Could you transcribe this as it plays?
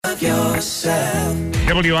yourself.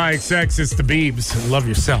 WIXX, it's the Beebs. Love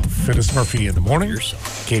yourself. It is Murphy in the morning.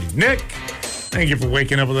 Katie, Nick, thank you for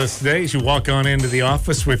waking up with us today as you walk on into the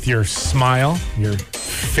office with your smile, your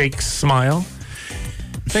fake smile.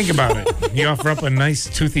 Think about it. You offer up a nice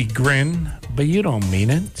toothy grin, but you don't mean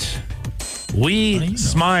it. We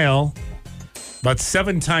smile about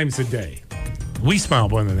 7 times a day. We smile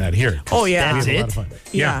more than that here. Oh, yeah. That's a lot of fun.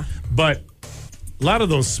 Yeah. But a lot of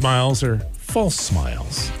those smiles are false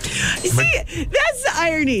smiles. You see, that's the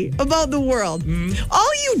irony about the world.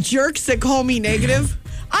 All you jerks that call me negative,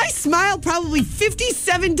 I smile probably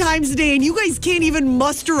 57 times a day, and you guys can't even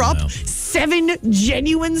muster up 7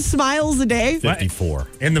 genuine smiles a day. 54.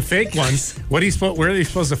 And the fake ones, where are they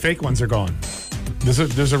supposed the fake ones are going?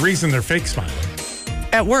 There's a reason they're fake smiling.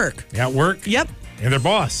 At work. At work? Yep. And their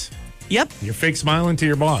boss. Yep. You're fake smiling to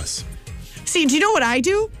your boss. See, do you know what I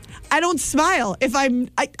do? I don't smile if I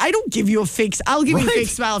don't give you a fake. I'll give you a fake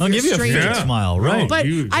smile if I'll you're give you a straight. fake smile, right? But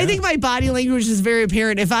I think my body language is very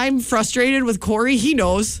apparent. If I'm frustrated with Corey, he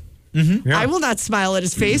knows. Yeah. I will not smile at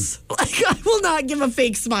his face. Like, I will not give a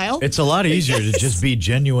fake smile. It's a lot easier to just be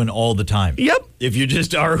genuine all the time. Yep. If you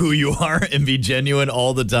just are who you are and be genuine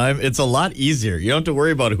all the time, it's a lot easier. You don't have to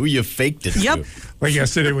worry about who you faked it Yep. to. Like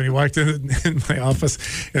yesterday when he walked in my office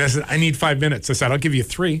and I said, I need 5 minutes. I said, I'll give you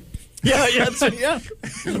 3. Yeah.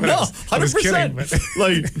 No, I was 100%. kidding, but-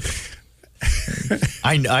 Like,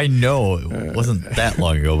 I know it wasn't that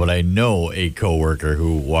long ago, but I know a coworker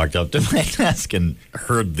who walked up to my desk and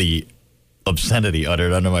heard the obscenity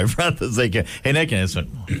uttered under my breath. It's like, hey, Nick, and I just went,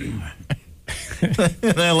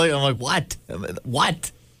 and I'm like, what?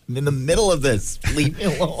 What? I'm in the middle of this. Leave me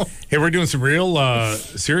alone. Hey, we're doing some real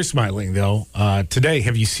serious smiling, though, today.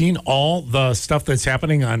 Have you seen all the stuff that's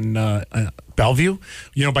happening on Bellevue?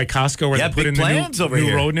 You know, by Costco, where Yeah, they put big in plans the over new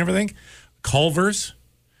here. road and everything? Culver's,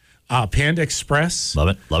 Panda Express. Love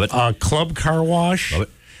it. Club Car Wash. Love it.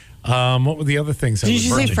 What were the other things? Did you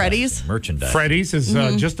say Freddy's? Merchandise. Freddy's is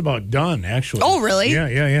just about done, actually. Oh, really?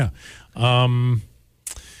 Yeah.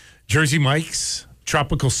 Jersey Mike's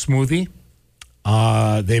Tropical Smoothie.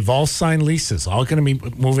 They've all signed leases. All going to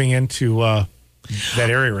be moving into that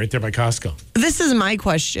area right there by Costco. This is my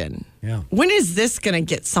question. Yeah. When is this going to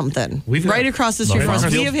get something? We've right had- across the street Right from us.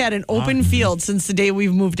 across We the- have had an open field since the day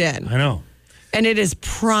we've moved in. I know. And it is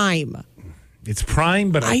prime. It's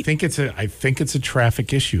prime, but I think it's a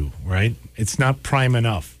traffic issue, right? It's not prime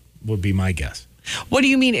enough, would be my guess. What do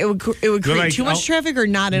you mean? It would create Like, too much traffic or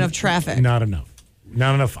not enough traffic? Not enough.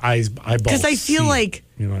 Not enough eyeballs. Because I feel like,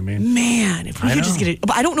 you know what I mean? man, if we I could just know. get it.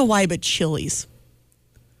 But I don't know why, but Chili's.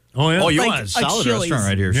 Oh yeah. Oh, you Like want a a solid Chili's. restaurant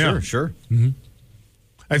right here. Yeah. Sure.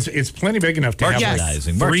 It's plenty big enough to have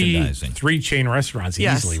Merchandising. three chain restaurants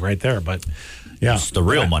Yes. easily right there. But yeah, It's the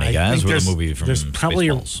real money, I guys, think with a movie from there's probably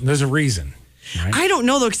Spaceballs. there's a reason. Right? I don't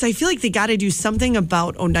know, though, because I feel like they got to do something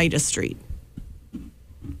about Oneida Street.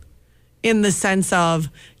 In the sense of,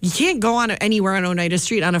 you can't go on anywhere on Oneida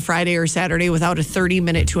Street on a Friday or Saturday without a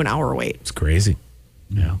 30-minute to an hour wait. It's crazy.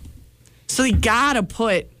 Yeah. So they got to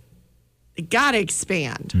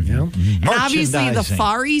expand. Yeah. And obviously, the Merchandising.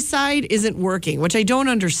 Far East Side isn't working, which I don't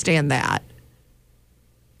understand that.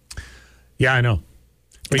 Yeah, I know.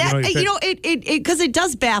 But Because it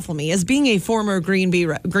does baffle me as being a former Green Bay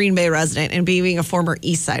resident and being a former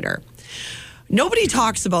East Sider. Nobody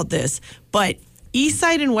talks about this, but East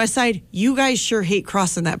Side and West Side, you guys sure hate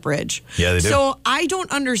crossing that bridge. Yeah, they do. So I don't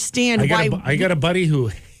understand why. I got a buddy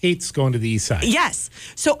who hates going to the east side. Yes.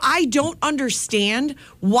 So I don't understand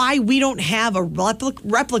why we don't have a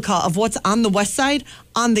replica of what's on the West Side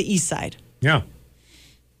on the East Side. Yeah.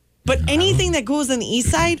 But anything that goes on the East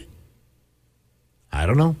Side, I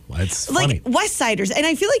don't know. It's funny. like West Siders, and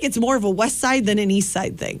I feel like it's more of a West Side than an East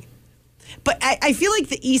Side thing. But I feel like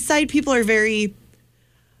the East Side people are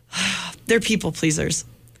they're people pleasers.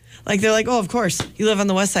 Like, they're like, oh, of course, you live on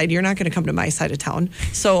the West Side. You're not going to come to my side of town.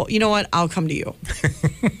 So, you know what? I'll come to you.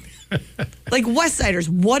 Like, West Siders,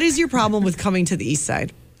 what is your problem with coming to the East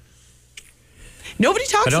Side? Nobody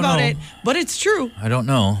talks about know. it, but it's true. I don't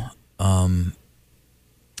know.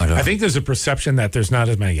 I think there's a perception that there's not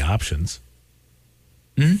as many options.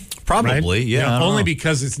 Probably, right? yeah. I don't only know.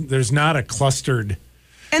 because there's not a clustered.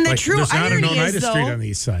 And the Like, true there's not irony an Oneida is, Street though, on the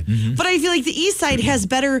east side. but I feel like the East Side has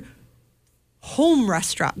better home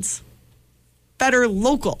restaurants, better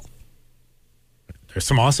local. There's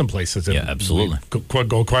some awesome places. That Yeah, absolutely. we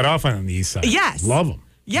go quite often on the east side. Yes. Love them.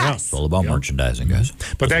 Yes. It's all about merchandising, guys.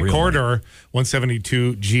 But that Real corridor,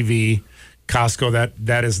 172 GV, Costco,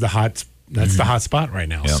 that is the hot That's the hot spot right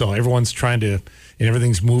now. Yep. So everyone's trying to, and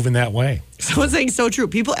everything's moving that way. Someone's saying so true.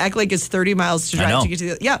 People act like it's 30 miles to I drive know. to get to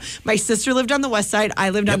the. Yeah, my sister lived on the west side. I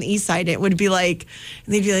lived on the east side. It would be like,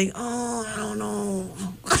 and they'd be like, oh, I don't know.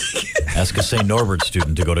 Ask a St. Norbert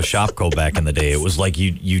student to go to Shopko back in the day. It was like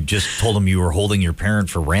you just told them you were holding your parent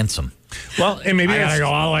for ransom. Well, and maybe I that's, gotta go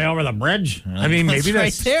all the way over the bridge. I mean, maybe right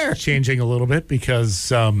that's there. changing a little bit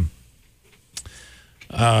because,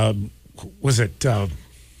 was it,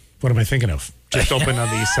 what am I thinking of? Just opened on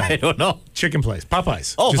the east I side. don't know. Chicken place,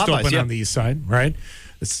 Popeyes. Oh, just Popeyes, opened yeah. on the east side, right?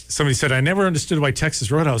 Somebody said, I never understood why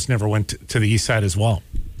Texas Roadhouse never went to the east side as well.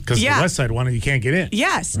 Because Yeah. the west side one, you can't get in.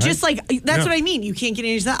 Yes, Right? just like that's Yeah. what I mean. You can't get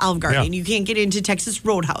into the Olive Garden. Yeah. You can't get into Texas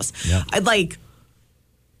Roadhouse. Yeah. I'd like.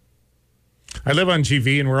 I live on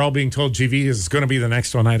GV, and we're all being told GV is going to be the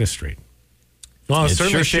next Oneida Street. Well, It's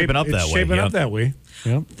certainly sure shaping up that way, It's shaping yeah. up that way.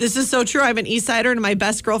 Yep. This is so true. I'm an East Sider, and my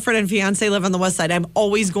best girlfriend and fiance live on the West Side. I'm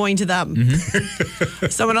always going to them.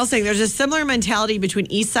 Someone else saying there's a similar mentality between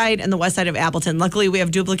East Side and the West Side of Appleton. Luckily, we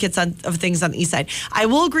have duplicates of things on the East Side. I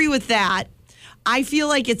will agree with that. I feel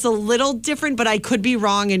like it's a little different, but I could be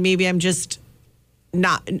wrong, and maybe I'm just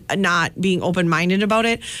not being open-minded about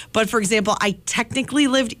it. But for example, I technically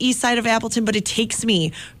lived East Side of Appleton, but it takes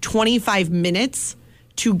me 25 minutes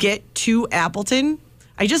to get to Appleton.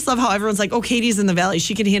 I just love how everyone's like, oh, Katie's in the Valley.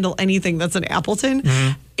 She can handle anything that's in Appleton.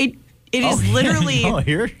 It is literally no,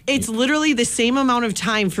 here. it's literally the same amount of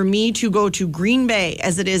time for me to go to Green Bay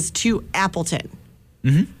as it is to Appleton.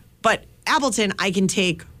 But Appleton, I can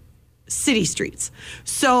take city streets.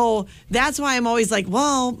 So that's why I'm always like,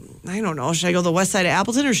 well, I don't know. Should I go the west side of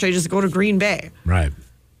Appleton or should I just go to Green Bay? Right.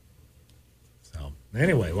 So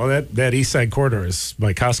anyway, well, that east side corridor is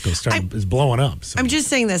by Costco is blowing up. So I'm just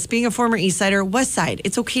saying this. Being a former East Sider, West Side,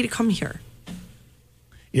 it's okay to come here.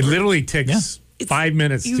 it literally takes It's- 5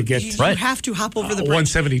 minutes to get You Right. have to hop over the bridge.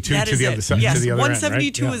 172 That to is the it. other side. Yes, To the other end,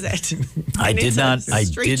 172 right? is Yeah. it. I And did it's not. a I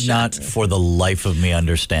straight did not, shot. for the life of me,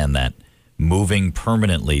 understand that moving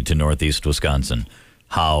permanently to Northeast Wisconsin,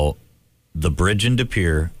 how the bridge in De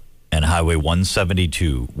Pere and Highway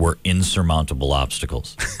 172 were insurmountable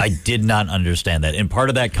obstacles. I did not understand that, and part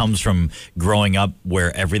of that comes from growing up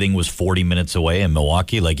where everything was 40 minutes away in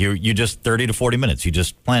Milwaukee. Like you just 30 to 40 minutes. You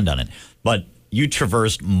just planned on it, but you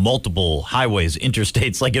traversed multiple highways,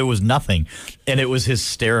 interstates, like it was nothing. And it was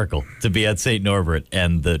hysterical to be at St. Norbert.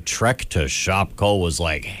 And the trek to Shopko was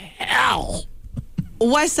like hell.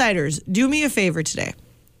 West Siders, do me a favor today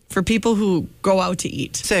for people who go out to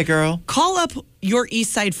eat. Say, girl. Call up your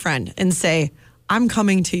East Side friend and say, I'm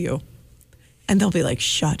coming to you. And they'll be like,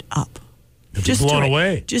 shut up. They'll be blown do it.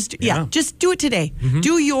 away. Just Yeah. just do it today.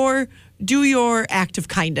 Do your act of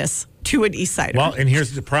kindness to an East Sider. Well, and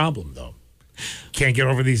here's the problem, though. Can't get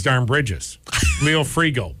over these darn bridges. Leo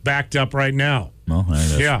Frigo, backed up right now. Well, there it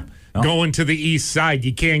is. Yeah. Oh. Going to the east side.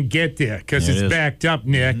 You can't get there because There it it's is. backed up,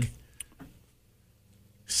 Nick.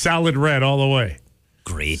 Solid red all the way.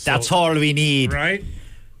 Great. That's all we need. Right?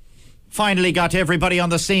 Finally got everybody on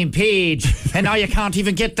the same page, and now you can't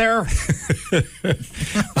even get there.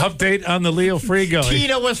 Update on the Leo Frigo.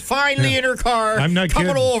 Tina was finally in her car, I'm not coming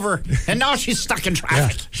kidding. over, and now she's stuck in Yeah,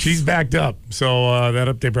 traffic. she's backed up. So that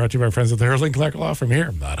update brought to you by our friends at the Hurling Clark Law from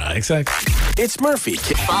here. Not IXX. It's Murphy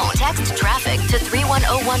Phone. Text traffic to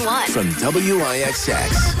 31011. from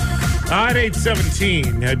WIXX. At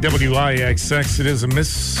 8:17 at WIXX, it is a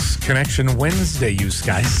Misconnection Wednesday, you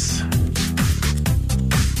guys.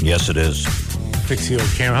 Yes, it is. Fix the old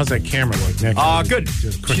camera. How's that camera look, Nick? Good.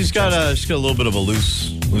 Just quick She's got adjust. a little bit of a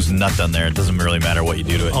loose nut on there. It doesn't really matter what you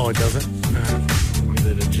do to it. Oh, it doesn't? Let me get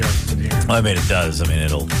it adjusted here. I mean, it does. I mean,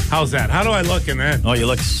 it'll. How's that? How do I look in that? Oh, you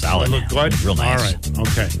look Do I solid. look good? Real nice. All right.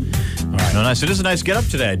 Okay. All right. No, nice. It is a nice get up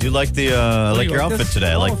today. I do like the I like you your like outfit this?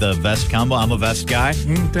 today. I like Oh. the vest combo. I'm a vest guy.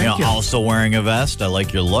 thank you. Also wearing a vest. I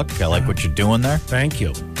like your look. I like what you're doing there. Thank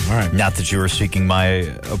you. All right. Not that you were seeking my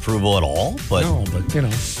approval at all, but No, but you know.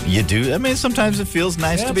 you do. I mean, sometimes it feels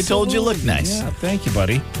nice to be told you look Absolutely. nice. Yeah, thank you,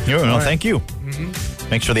 buddy. No, right. thank you.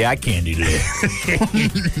 Thanks for the eye candy today.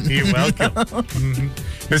 You're welcome.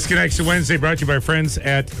 Misconnection Wednesday brought to you by our friends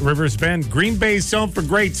at Rivers Bend. Green Bay's home for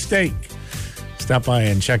great steak. Stop by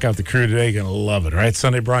and check out the crew today. You're going to love it. All right,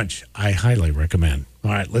 Sunday brunch. I highly recommend.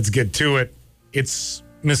 All right, let's get to it. It's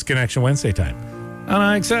Misconnection Wednesday time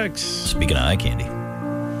on IXX. Speaking of eye candy,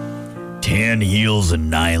 tan heels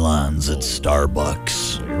and nylons at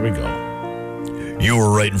Starbucks. Here we go. You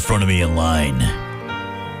were right in front of me in line.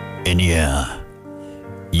 And yeah,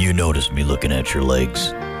 you noticed me looking at your legs.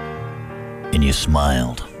 And you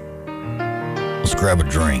smiled. Let's grab a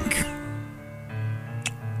drink.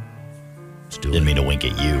 Didn't mean to wink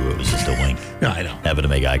at you. It was just a wink. No, I know. Happened to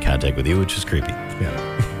make eye contact with you, which is creepy.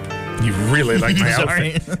 Yeah. You really like my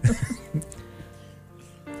Sorry. outfit.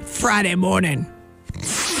 Friday morning.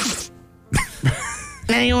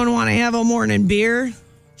 Anyone want to have a morning beer?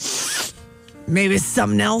 Maybe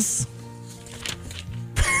something else?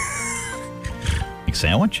 Like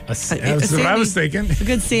sandwich? That's what I was thinking. A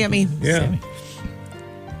good Sammy. Yeah.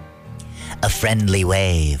 A friendly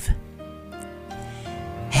wave.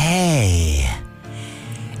 Hey,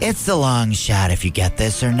 it's a long shot if you get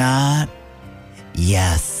this or not.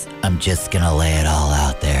 Yes, I'm just gonna lay it all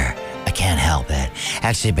out there. I can't help it.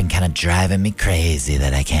 Actually, been kind of driving me crazy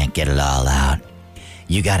that I can't get it all out.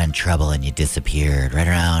 You got in trouble and you disappeared right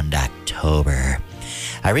around October.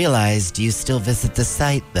 I realized you still visit the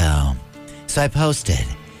site though. So I posted,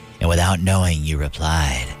 and without knowing, you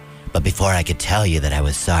replied. But before I could tell you that I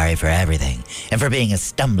was sorry for everything and for being a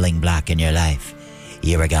stumbling block in your life,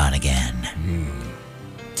 you were gone again.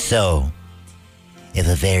 So, if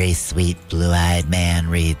a very sweet blue-eyed man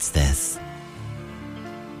reads this,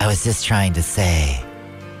 I was just trying to say,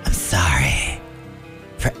 I'm sorry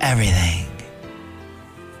for everything.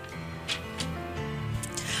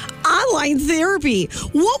 Online therapy.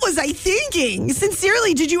 What was I thinking?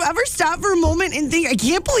 Sincerely, did you ever stop for a moment and think, I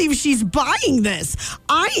can't believe she's buying this?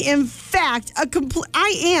 I am, in fact, a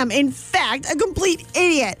complete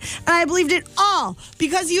idiot. And I believed it all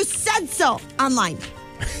because you said so online.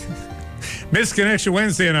 Misconnection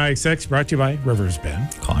Wednesday on IXX, brought to you by Rivers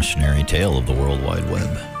Bend. Cautionary tale of the World Wide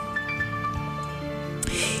Web.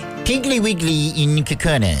 Piggly Wiggly in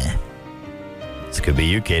Kakuna. This could be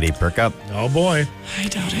you, Katie. Perk up. Oh, boy. I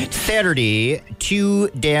doubt it. Saturday,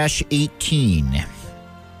 2-18.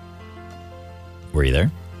 Were you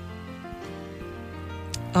there?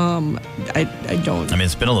 I don't. I mean,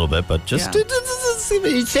 it's been a little bit, but just Yeah.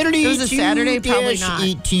 Saturday, It was a Saturday, probably not.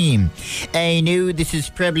 18. I know this is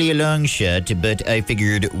probably a long shot, but I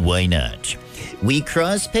figured why not? We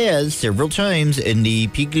crossed paths several times in the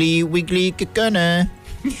Piggly Wiggly Kakuna.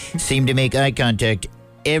 Seem to make eye contact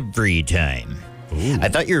every time. Ooh. I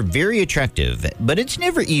thought you're very attractive, but it's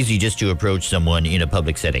never easy just to approach someone in a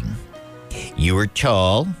public setting. You were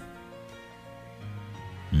tall.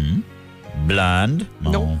 Blonde.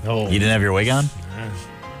 Nope. Oh. You didn't have your wig on?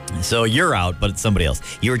 So you're out, but it's somebody else.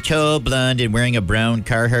 You're tall, blonde, and wearing a brown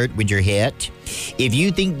Carhartt winter hat. If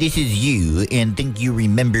you think this is you and think you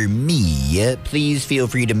remember me, please feel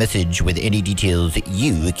free to message with any details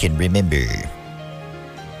you can remember.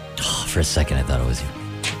 For a second, I thought it was you.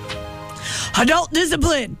 Adult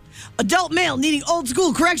discipline. Adult male needing old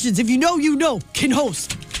school corrections. If you know, can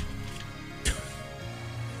host.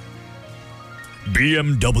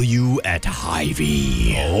 BMW at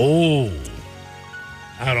Hy-Vee. Oh.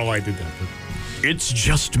 I don't know why I did that. It's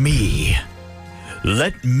just me.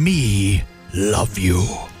 Let me love you.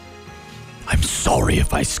 I'm sorry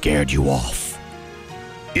if I scared you off.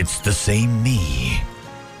 It's the same me.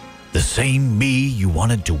 The same me you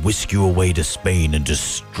wanted to whisk you away to Spain and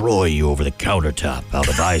destroy you over the countertop out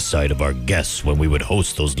of eyesight of our guests when we would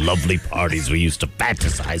host those lovely parties we used to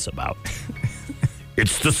fantasize about.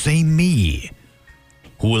 It's the same me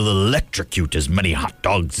who will electrocute as many hot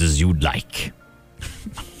dogs as you'd like.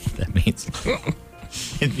 That means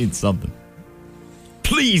it means something.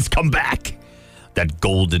 Please come back. That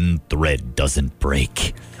golden thread doesn't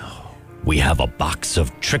break. We have a box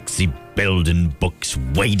of Trixie Belden books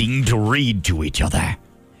waiting to read to each other.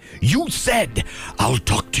 You said, I'll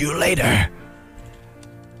talk to you later.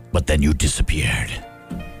 But then you disappeared.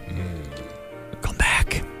 Come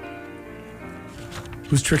back.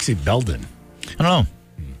 Who's Trixie Belden? I don't know.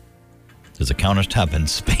 There's a countertop in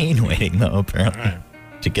Spain waiting, though, apparently,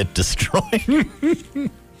 to get destroyed.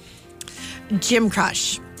 Gym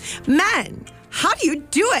crush. Men, how do you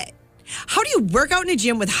do it? How do you work out in a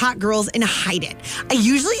gym with hot girls and hide it? I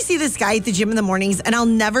usually see this guy at the gym in the mornings, and I'll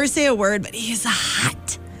never say a word, but he is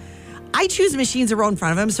hot. I choose machines to roll in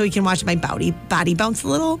front of him so he can watch my body bounce a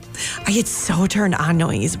little. I get so turned on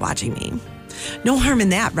knowing he's watching me. No harm in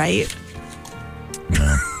that, right?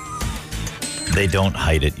 No. They don't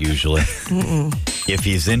hide it usually. If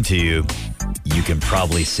he's into you, you can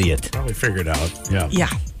probably see it. Probably figured out. Yeah. Yeah.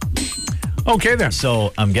 Okay, then.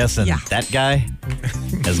 So I'm guessing Yeah. that guy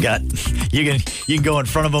has got. You can go in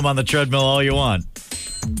front of him on the treadmill all you want.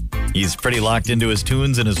 He's pretty locked into his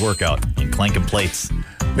tunes and his workout and clanking plates.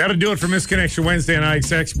 That'll do it for Misconnection Wednesday on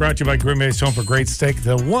IXX, brought to you by Green Bay's Home for Great Steak,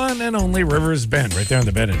 the one and only Rivers Bend, right there on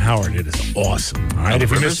the bed in Howard. It is awesome. All right, if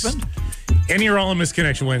you Rivers missed Bend? any or all of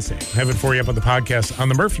Misconnection Wednesday, I have it for you up on the podcast on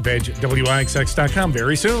the Murphy page at WIXX.com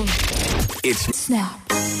very soon. It's Snap.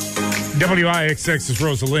 WIXX's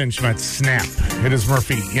Rosa Lynch, met Snap. It is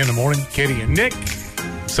Murphy in the morning. Katie and Nick.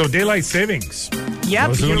 So daylight savings. Yep,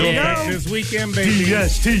 Goes here into we effect go. this weekend, baby.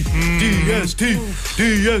 DST.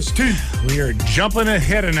 We are jumping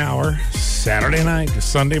ahead an hour, Saturday night to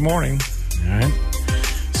Sunday morning. All right.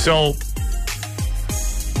 So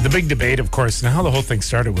the big debate, of course, and how the whole thing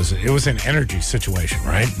started was it was an energy situation,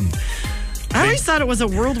 right? And I always thought it was a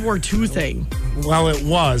World War II thing. well, it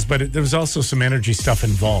was, but there was also some energy stuff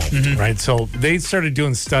involved, right? So they started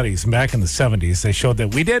doing studies back in the 70s. They showed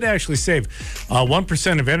that we did actually save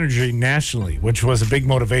 1% of energy nationally, which was a big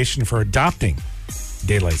motivation for adopting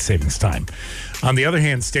daylight savings time. On the other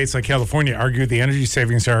hand, states like California argued the energy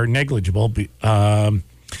savings are negligible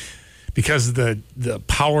because of the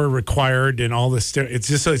power required and all this.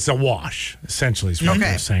 It's a wash, essentially, is what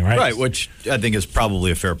they're saying, right? Right, which I think is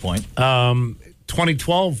probably a fair point.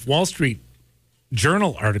 2012 Wall Street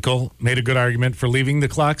Journal article made a good argument for leaving the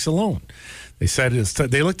clocks alone. They said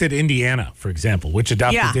they looked at Indiana, for example, which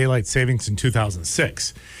adopted daylight savings in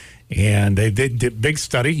 2006. And they did a big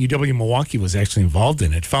study. UW Milwaukee was actually involved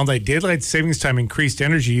in it. Found that daylight savings time increased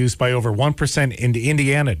energy use by over 1% in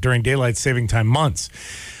Indiana during daylight saving time months,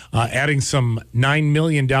 adding some $9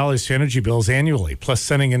 million to energy bills annually, plus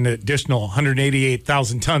sending an additional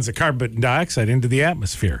 188,000 tons of carbon dioxide into the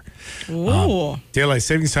atmosphere. Daylight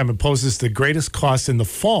savings time imposes the greatest cost in the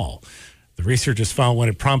fall. The researchers found when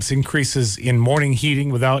it prompts increases in morning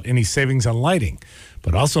heating without any savings on lighting,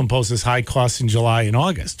 but also imposes high costs in July and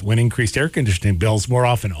August when increased air conditioning bills more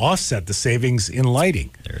often offset the savings in lighting.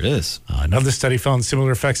 There it is. Another study found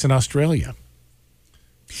similar effects in Australia.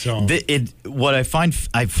 So I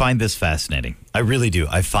find this fascinating. I really do.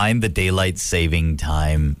 I find the daylight saving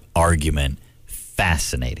time argument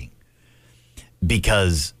fascinating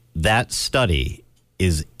because that study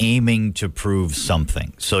is aiming to prove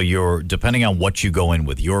something. So depending on what you go in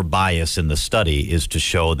with, your bias in the study is to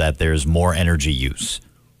show that there's more energy use.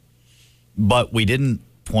 But we didn't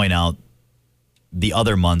point out the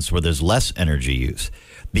other months where there's less energy use.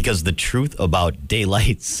 Because the truth about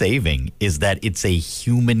daylight saving is that it's a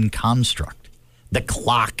human construct. The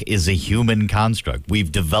clock is a human construct. We've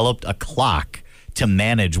developed a clock to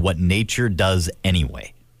manage what nature does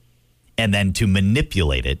anyway, and then to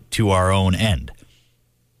manipulate it to our own end.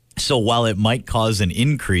 So while it might cause an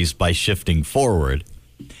increase by shifting forward,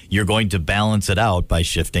 you're going to balance it out by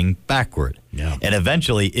shifting backward. Yeah. And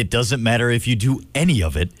eventually, it doesn't matter if you do any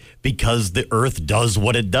of it because the earth does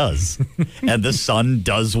what it does and the sun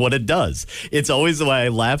does what it does. It's always why I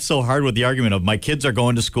laugh so hard with the argument of my kids are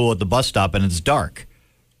going to school at the bus stop and it's dark.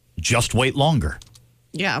 Just wait longer.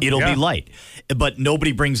 Yeah. It'll be light. But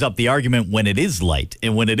nobody brings up the argument when it is light.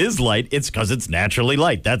 And when it is light, it's because it's naturally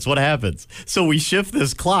light. That's what happens. So we shift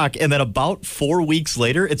this clock, and then about 4 weeks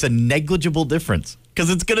later, it's a negligible difference because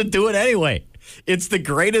it's going to do it anyway. It's the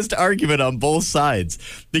greatest argument on both sides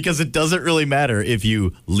because it doesn't really matter if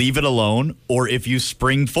you leave it alone or if you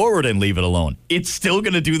spring forward and leave it alone. It's still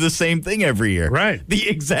going to do the same thing every year. Right. The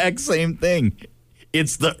exact same thing.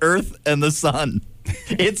 It's the earth and the sun.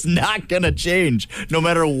 It's not going to change no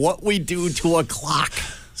matter what we do to a clock.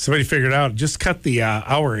 somebody figured out, just cut the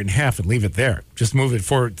hour in half and leave it there. Just move it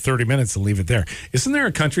forward 30 minutes and leave it there. Isn't there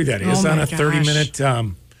a country that is on a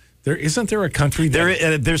 30-minute... Isn't there a country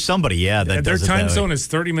that... There's somebody, that their does it time that way. zone is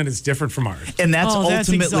 30 minutes different from ours. And that's that's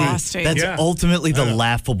ultimately exhausting. ultimately the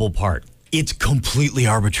laughable part. It's completely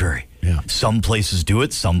arbitrary. Yeah. Some places do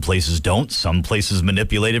it, some places don't. Some places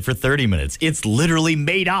manipulate it for 30 minutes. It's literally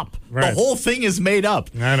made up. Right. The whole thing is made up.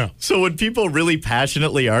 I know. So when people really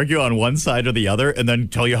passionately argue on one side or the other and then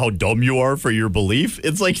tell you how dumb you are for your belief,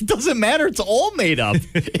 it's like, it doesn't matter. It's all made up.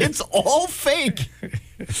 It's all fake.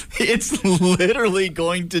 It's literally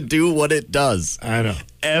going to do what it does. I know.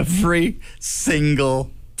 Every single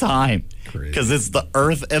time. Because it's the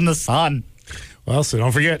earth and the sun. Well, so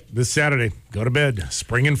don't forget, this Saturday, go to bed,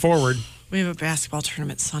 springing forward. We have a basketball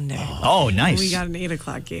tournament Sunday. Oh, nice. We got an 8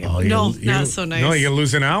 o'clock game. Oh, no, you're- not so nice. No, you're going to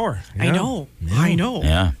lose an hour. I Yeah. know. I know.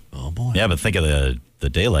 Yeah. Oh, boy. Yeah, but think of the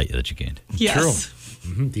daylight that you gained. Yes.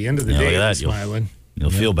 True. At the end of the Yeah, day, look at you're that. smiling. You'll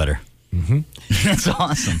feel better. Mm-hmm. That's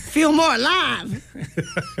awesome. Feel more alive.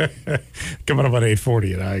 Coming up at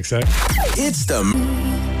 8:40 at IXX. It's the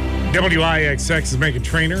WIXX is Megan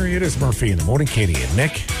Trainer. It is Murphy in the morning. Katie and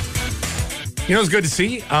Nick. You know, it's good to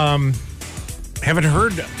see. Haven't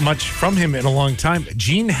heard much from him in a long time.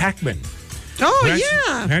 Gene Hackman.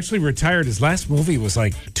 Oh, Who actually retired. His last movie was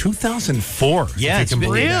like 2004. Yeah, if you can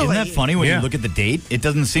believe it. isn't that funny when Yeah. you look at the date? It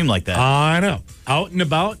doesn't seem like that. I know. Out and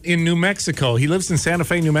about in New Mexico. He lives in Santa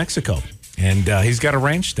Fe, New Mexico. And he's got a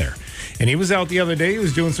ranch there. And he was out the other day. He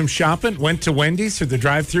was doing some shopping. Went to Wendy's through the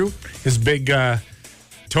drive-thru. His big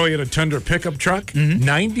Toyota Tundra pickup truck.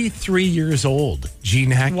 93 years old,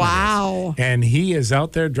 Gene Hackman. Wow. Is. And he is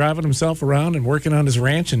out there driving himself around and working on his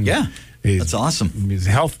ranch. And that's awesome. His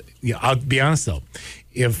health. Yeah, I'll be honest, though.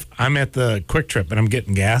 If I'm at the Quick Trip and I'm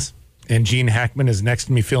getting gas and Gene Hackman is next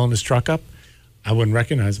to me filling his truck up, I wouldn't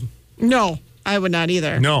recognize him. No, I would not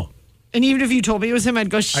either. No. And even if you told me it was him, I'd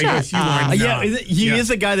go, shut I guess you are not. Yeah, he is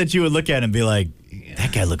a guy that you would look at and be like,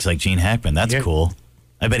 that guy looks like Gene Hackman. That's cool.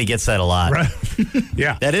 I bet he gets that a lot. Right.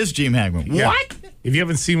 Yeah. That is Gene Hackman. Yeah. What? If you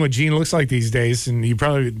haven't seen what Gene looks like these days, and you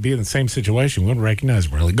probably would be in the same situation, wouldn't recognize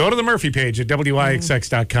him really. Go to the Murphy page at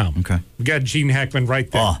WIXX.com. Okay. We got Gene Hackman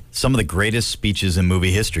right there. Oh, some of the greatest speeches in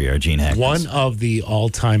movie history are Gene Hackman's. One of the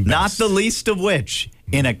all-time best. Not the least of which,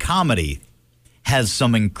 in a comedy, has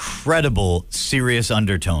some incredible serious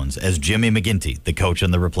undertones as Jimmy McGinty, the coach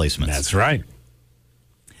on The Replacements. That's right.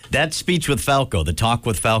 That speech with Falco, the talk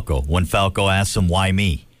with Falco, when Falco asks him, why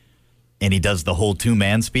me? And he does the whole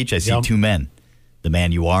two-man speech. I see two men, the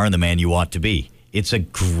man you are and the man you ought to be. It's a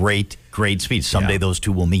great, great speech. Someday those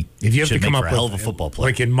two will meet. If you have Should to come make up for a hell with of a football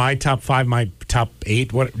player. like in my top 5, my top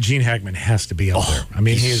 8, what Gene Hackman has to be up there. I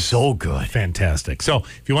mean, he is so good. Fantastic. So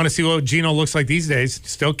if you want to see what Gino looks like these days,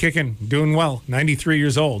 still kicking, doing well, 93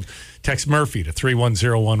 years old. Text Murphy to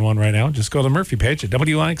 31011 right now. Just go to the Murphy page at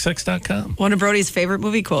WIXX.com. One of Brody's favorite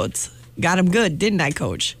movie quotes. Got him good, didn't I,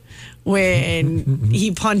 Coach? When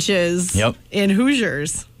he punches in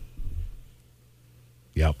Hoosiers.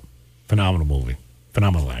 Yep. Phenomenal movie.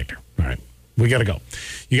 Phenomenal actor. All right. We got to go.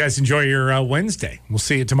 You guys enjoy your Wednesday. We'll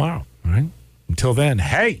see you tomorrow. All right. Until then,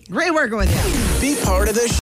 hey. Great working with you. Be part of the